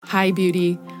Hi,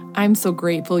 beauty. I'm so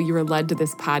grateful you were led to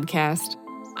this podcast.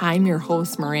 I'm your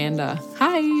host, Miranda.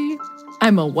 Hi.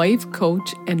 I'm a wife,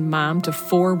 coach, and mom to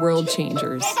 4 world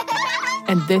changers.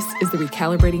 And this is the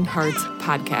Recalibrating Hearts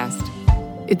podcast.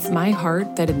 It's my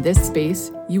heart that in this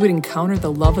space, you would encounter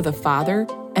the love of the Father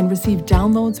and receive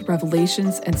downloads,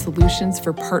 revelations, and solutions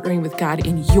for partnering with God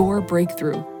in your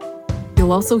breakthrough.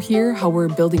 You'll also hear how we're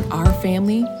building our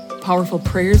family, powerful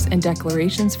prayers and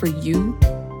declarations for you,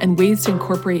 and ways to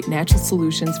incorporate natural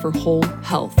solutions for whole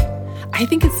health. I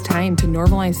think it's time to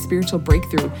normalize spiritual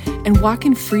breakthrough and walk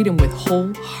in freedom with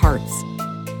whole hearts.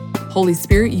 Holy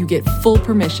Spirit, you get full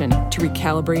permission to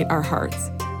recalibrate our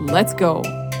hearts. Let's go.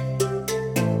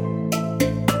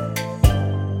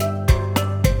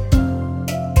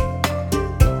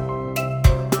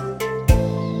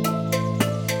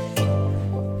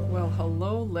 Well,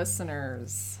 hello,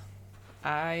 listeners.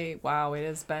 Wow, it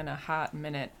has been a hot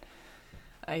minute.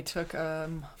 I took a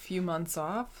few months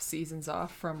off, seasons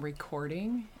off from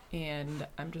recording, and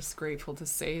I'm just grateful to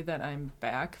say that I'm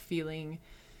back feeling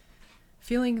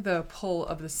the pull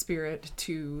of the Spirit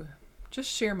to just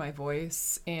share my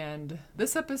voice. And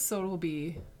this episode will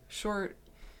be short,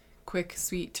 quick,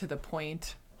 sweet, to the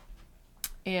point.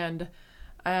 And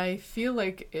I feel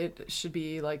like it should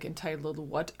be like entitled,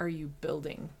 "What Are You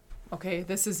Building?" Okay,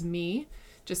 this is me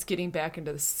just getting back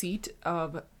into the seat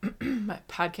of my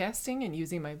podcasting and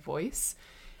using my voice.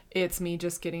 It's me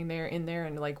just getting in there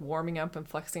and like warming up and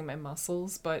flexing my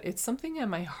muscles. But it's something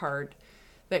in my heart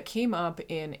that came up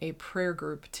in a prayer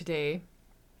group today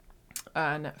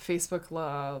on Facebook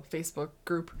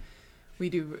group.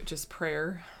 We do just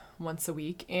prayer once a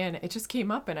week, and it just came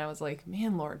up and I was like,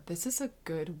 man, Lord, this is a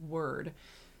good word.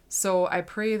 So I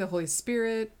pray the Holy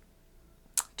Spirit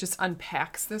just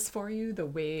unpacks this for you the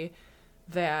way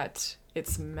that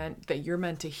it's meant, that you're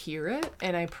meant to hear it.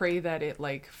 And I pray that it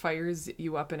like fires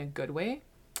you up in a good way.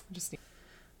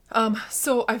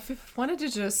 So I wanted to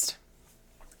just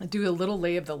do a little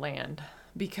lay of the land,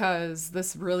 because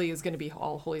this really is going to be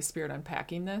all Holy Spirit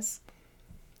unpacking this.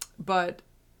 But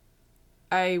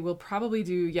I will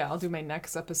probably I'll do my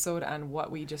next episode on what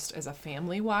we just as a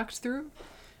family walked through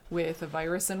with a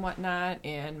virus and whatnot,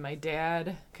 and my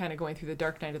dad kind of going through the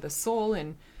dark night of the soul,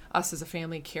 and us as a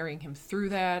family carrying him through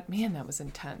that. Man, that was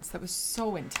intense. That was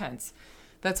so intense.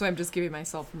 That's why I'm just giving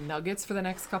myself nuggets for the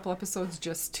next couple episodes,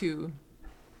 just to,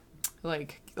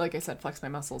 like I said, flex my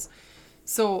muscles.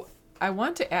 So I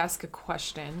want to ask a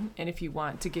question, and if you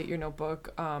want to get your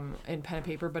notebook and pen and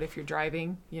paper, but if you're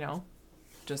driving,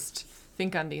 just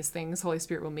think on these things. Holy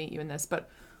Spirit will meet you in this. But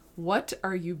what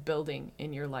are you building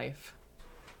in your life?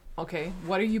 Okay,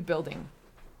 what are you building?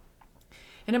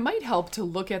 And it might help to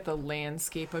look at the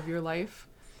landscape of your life.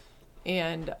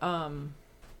 And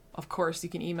of course, you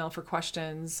can email for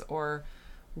questions or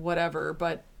whatever,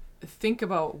 but think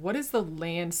about, what is the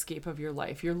landscape of your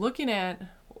life?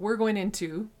 We're going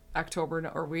into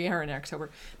October, or we are in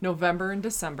October, November and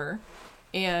December,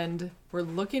 and we're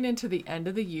looking into the end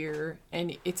of the year.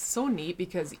 And it's so neat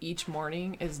because each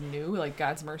morning is new, like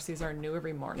God's mercies are new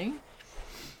every morning.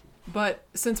 But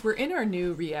since we're in our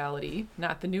new reality,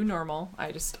 not the new normal,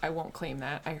 I won't claim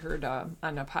that. I heard on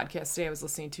a podcast today I was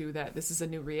listening to that this is a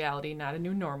new reality, not a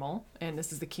new normal, and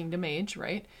this is the kingdom age,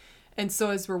 right? And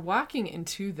so as we're walking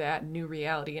into that new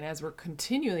reality, and as we're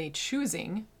continually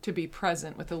choosing to be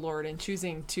present with the Lord and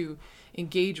choosing to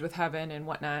engage with heaven and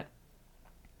whatnot,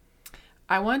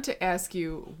 I want to ask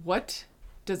you, what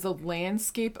does the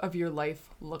landscape of your life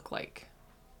look like?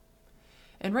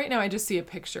 And right now I just see a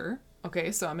picture.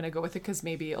 Okay, so I'm going to go with it because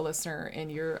maybe a listener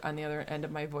and you're on the other end of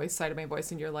my voice, side of my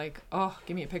voice, and you're like, oh,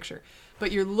 give me a picture.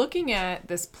 But you're looking at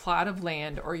this plot of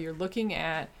land, or you're looking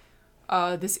at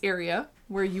this area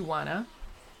where you want to,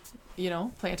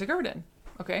 plant a garden.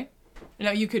 Okay? Now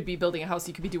you could be building a house,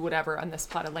 you could be doing whatever on this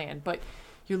plot of land, but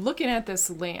you're looking at this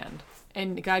land,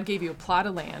 and God gave you a plot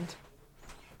of land,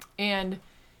 and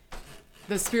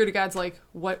the Spirit of God's like,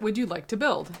 what would you like to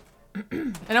build?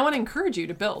 And I want to encourage you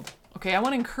to build. Okay, I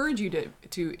want to encourage you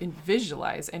to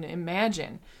visualize and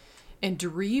imagine and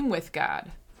dream with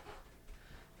God.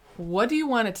 What do you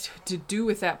want to do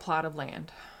with that plot of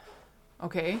land?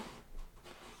 Okay?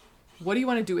 What do you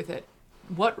want to do with it?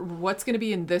 What's going to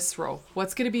be in this row?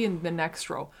 What's going to be in the next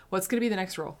row? What's going to be the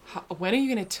next row? When are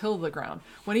you going to till the ground?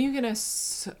 When are you going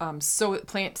to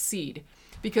plant seed?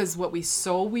 Because what we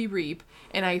sow, we reap.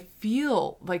 And I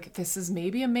feel like this is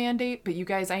maybe a mandate, but you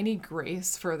guys, I need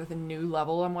grace for the new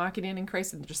level I'm walking in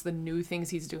Christ, and just the new things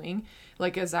he's doing.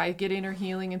 Like as I get inner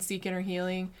healing and seek inner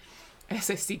healing, as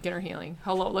I seek inner healing,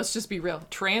 let's just be real.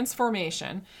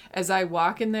 Transformation, as I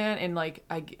walk in that and like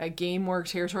I gain more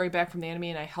territory back from the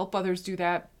enemy and I help others do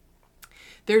that.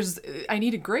 I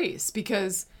needed grace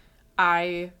because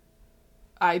I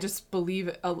just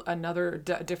believe another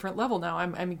different level now.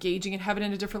 I'm engaging in heaven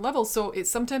in a different level. So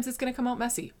sometimes it's going to come out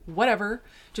messy. Whatever.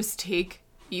 Just eat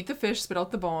the fish, spit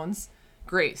out the bones.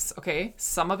 Grace, okay?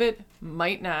 Some of it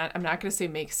might not, I'm not going to say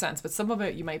make sense, but some of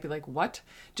it you might be like, what?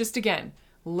 Just again,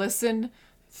 listen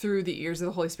through the ears of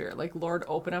the Holy Spirit. Like, Lord,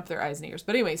 open up their eyes and ears.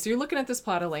 But anyway, so you're looking at this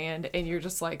plot of land and you're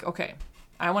just like, okay,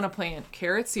 I want to plant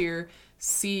carrots here,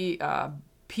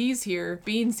 peas here,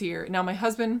 beans here. Now, my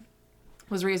husband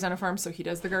was raised on a farm, so he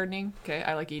does the gardening. Okay,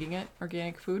 I like eating it,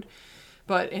 organic food.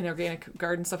 But in organic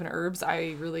garden stuff and herbs,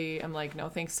 I really am like, no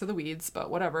thanks to the weeds, but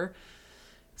whatever.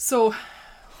 So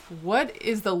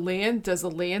does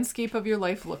the landscape of your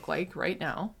life look like right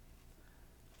now?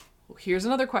 Here's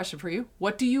another question for you.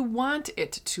 What do you want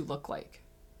it to look like?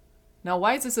 Now,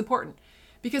 why is this important?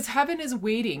 Because heaven is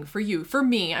waiting for you, for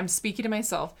me, I'm speaking to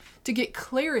myself, to get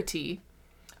clarity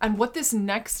on what this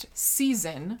next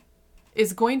season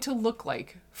is going to look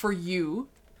like for you,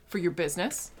 for your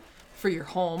business, for your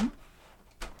home.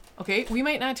 Okay, we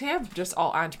might not have just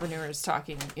all entrepreneurs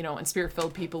talking, and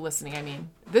spirit-filled people listening. I mean,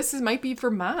 might be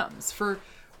for moms, for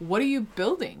what are you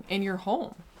building in your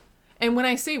home? And when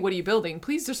I say, what are you building?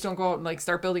 Please just don't go out and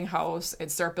start building a house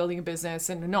and start building a business.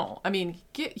 And no, I mean,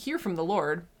 hear from the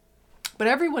Lord, but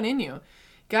everyone in you,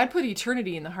 God put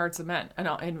eternity in the hearts of men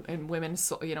and women,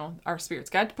 so, our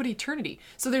spirits. God put eternity.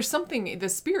 So there's something, the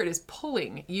Spirit is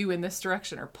pulling you in this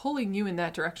direction or pulling you in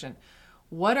that direction.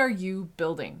 What are you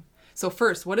building? So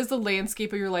first, what does the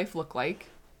landscape of your life look like?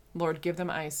 Lord, give them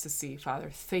eyes to see. Father,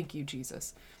 thank you,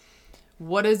 Jesus.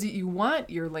 What is it you want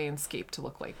your landscape to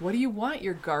look like? What do you want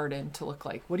your garden to look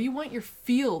like? What do you want your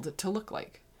field to look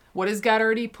like? What has God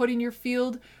already put in your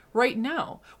field right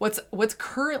now? What's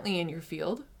currently in your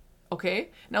field? Okay.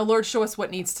 Now, Lord, show us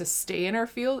what needs to stay in our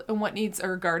field and what needs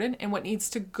our garden and what needs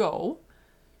to go.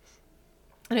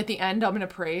 And at the end, I'm going to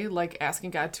pray,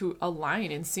 asking God to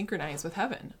align and synchronize with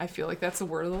heaven. I feel like that's the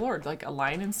word of the Lord,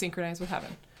 align and synchronize with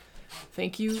heaven.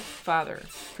 Thank you, Father,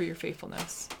 for your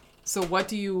faithfulness. So what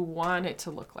do you want it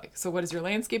to look like? So what does your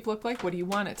landscape look like? What do you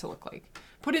want it to look like?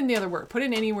 Put in the other word. Put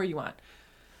in anywhere you want.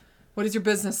 What does your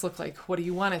business look like? What do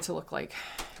you want it to look like?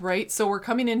 Right? So we're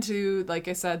coming into, like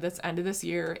I said, this end of this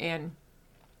year, and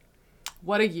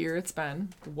what a year it's been.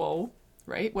 Whoa.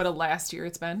 Right? What a last year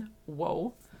it's been.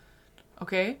 Whoa.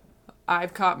 Okay?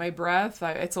 I've caught my breath.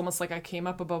 It's almost like I came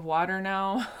up above water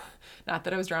now. Not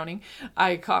that I was drowning.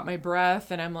 I caught my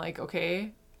breath and I'm like,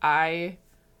 okay, I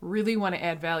really want to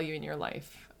add value in your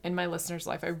life, in my listeners'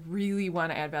 life. I really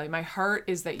want to add value. My heart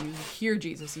is that you hear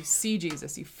Jesus, you see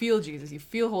Jesus, you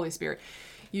feel Holy Spirit.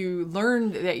 You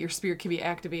learn that your spirit can be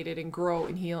activated and grow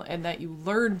and heal, and that you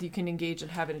learned you can engage in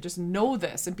heaven, and just know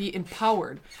this and be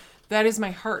empowered. That is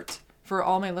my heart for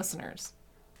all my listeners.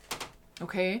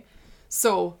 Okay?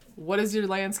 So what does your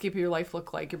landscape of your life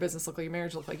look like? Your business look like? Your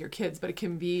marriage look like? Your kids? But it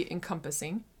can be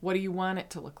encompassing. What do you want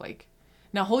it to look like?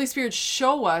 Now, Holy Spirit,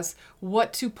 show us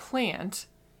what to plant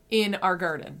in our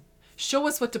garden. Show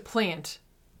us what to plant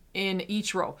in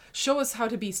each row. Show us how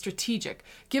to be strategic.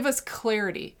 Give us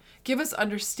clarity. Give us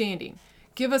understanding.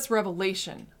 Give us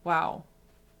revelation. Wow.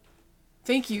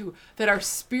 Thank you that our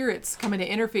spirits come into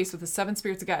interface with the seven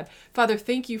spirits of God. Father,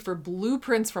 thank you for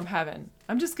blueprints from heaven.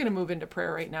 I'm just going to move into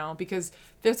prayer right now because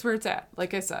that's where it's at.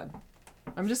 Like I said,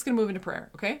 I'm just going to move into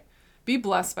prayer, okay? Be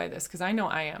blessed by this because I know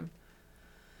I am.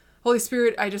 Holy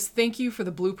Spirit, I just thank you for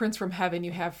the blueprints from heaven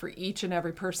you have for each and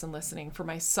every person listening, for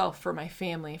myself, for my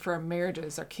family, for our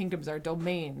marriages, our kingdoms, our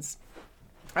domains,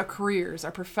 our careers,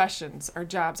 our professions, our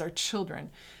jobs, our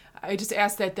children. I just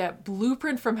ask that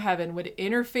blueprint from heaven would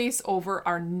interface over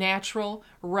our natural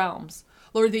realms.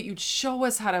 Lord, that you'd show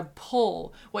us how to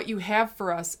pull what you have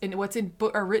for us and what's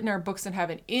written in our books in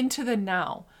heaven into the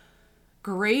now.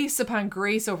 Grace upon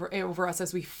grace over us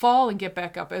as we fall and get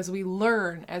back up, as we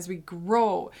learn, as we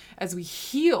grow, as we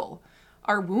heal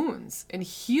our wounds and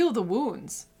heal the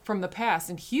wounds from the past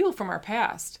and heal from our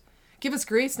past. Give us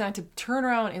grace not to turn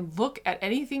around and look at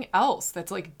anything else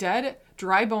that's like dead,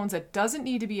 dry bones that doesn't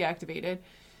need to be activated,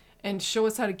 and show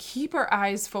us how to keep our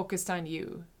eyes focused on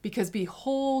you, because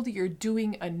behold, you're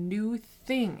doing a new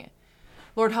thing.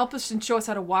 Lord, help us and show us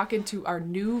how to walk into our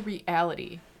new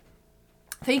reality.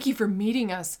 Thank you for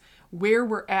meeting us where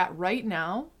we're at right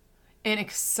now and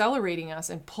accelerating us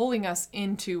and pulling us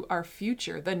into our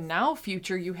future, the now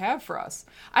future you have for us.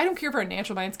 I don't care if our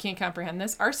natural minds can't comprehend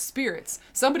this. Our spirits,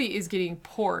 somebody is getting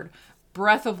poured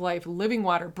breath of life, living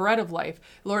water, bread of life.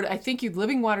 Lord, I thank you,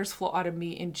 living waters flow out of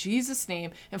me in Jesus' name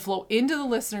and flow into the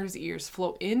listeners' ears,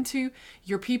 flow into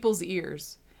your people's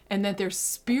ears, and that their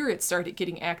spirits started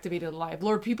getting activated alive.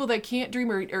 Lord, people that can't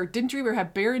dream or didn't dream or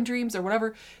have barren dreams or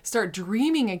whatever, start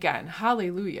dreaming again.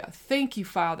 Hallelujah. Thank you,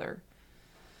 Father.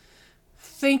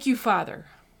 Thank you, Father.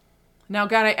 Now,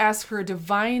 God, I ask for a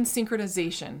divine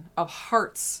synchronization of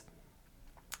hearts.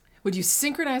 Would you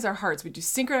synchronize our hearts? Would you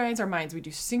synchronize our minds? Would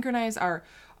you synchronize our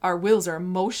wills, our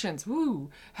emotions? Woo!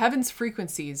 Heaven's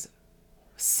frequencies.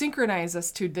 Synchronize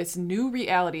us to this new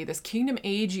reality, this kingdom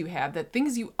age you have, that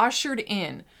things you ushered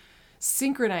in.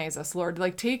 Synchronize us, Lord.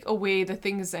 Like, take away the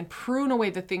things and prune away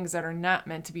the things that are not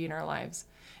meant to be in our lives.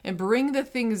 And bring the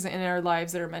things in our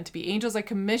lives that are meant to be. Angels, I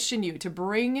commission you to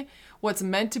bring what's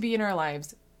meant to be in our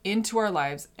lives into our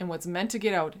lives, and what's meant to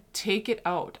get out, take it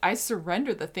out. I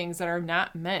surrender the things that are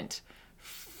not meant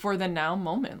for the now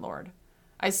moment, Lord.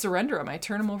 I surrender them. I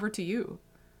turn them over to you.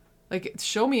 Like,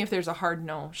 show me if there's a hard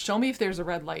no. Show me if there's a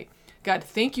red light. God,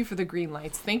 thank you for the green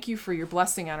lights. Thank you for your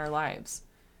blessing on our lives.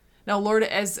 Now, Lord,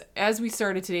 as we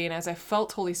started today, and as I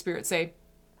felt Holy Spirit say,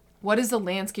 what does the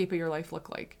landscape of your life look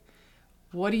like?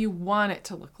 What do you want it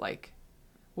to look like?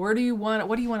 What do you want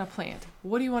to plant?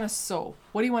 What do you want to sow?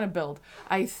 What do you want to build?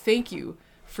 I thank you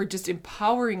for just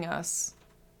empowering us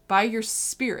by your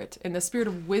Spirit and the Spirit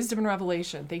of wisdom and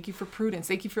revelation. Thank you for prudence.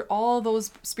 Thank you for all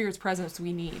those spirits presence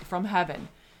we need from heaven.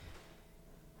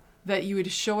 That you would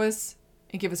show us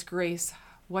and give us grace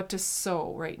what to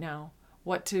sow right now,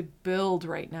 what to build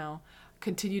right now.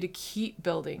 Continue to keep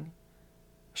building.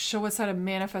 Show us how to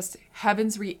manifest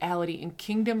heaven's reality and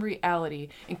kingdom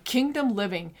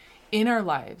living in our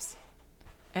lives.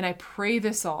 And I pray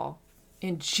this all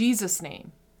in Jesus'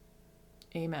 name.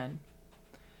 Amen.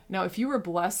 Now, if you were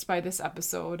blessed by this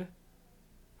episode,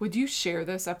 would you share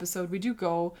this episode? Would you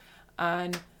go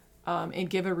on and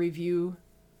give a review?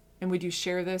 And would you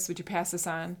share this? Would you pass this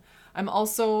on? I'm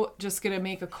also just going to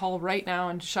make a call right now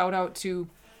and shout out to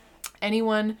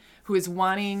anyone who is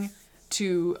wanting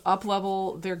to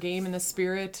up-level their game in the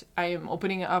Spirit. I am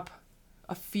opening up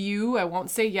a few, I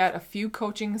won't say yet, a few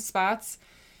coaching spots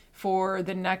for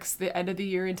the end of the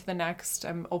year into the next.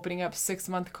 I'm opening up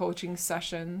 6-month coaching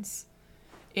sessions.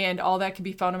 And all that can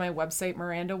be found on my website,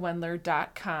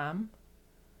 mirandawendler.com.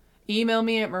 Email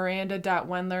me at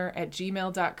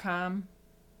miranda.wendler@gmail.com.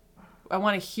 I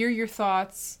want to hear your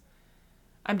thoughts.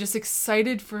 I'm just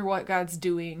excited for what God's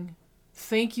doing.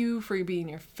 Thank you for being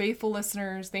your faithful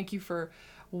listeners. Thank you for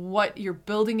what you're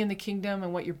building in the kingdom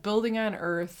and what you're building on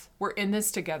earth. We're in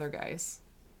this together, guys.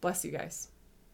 Bless you guys.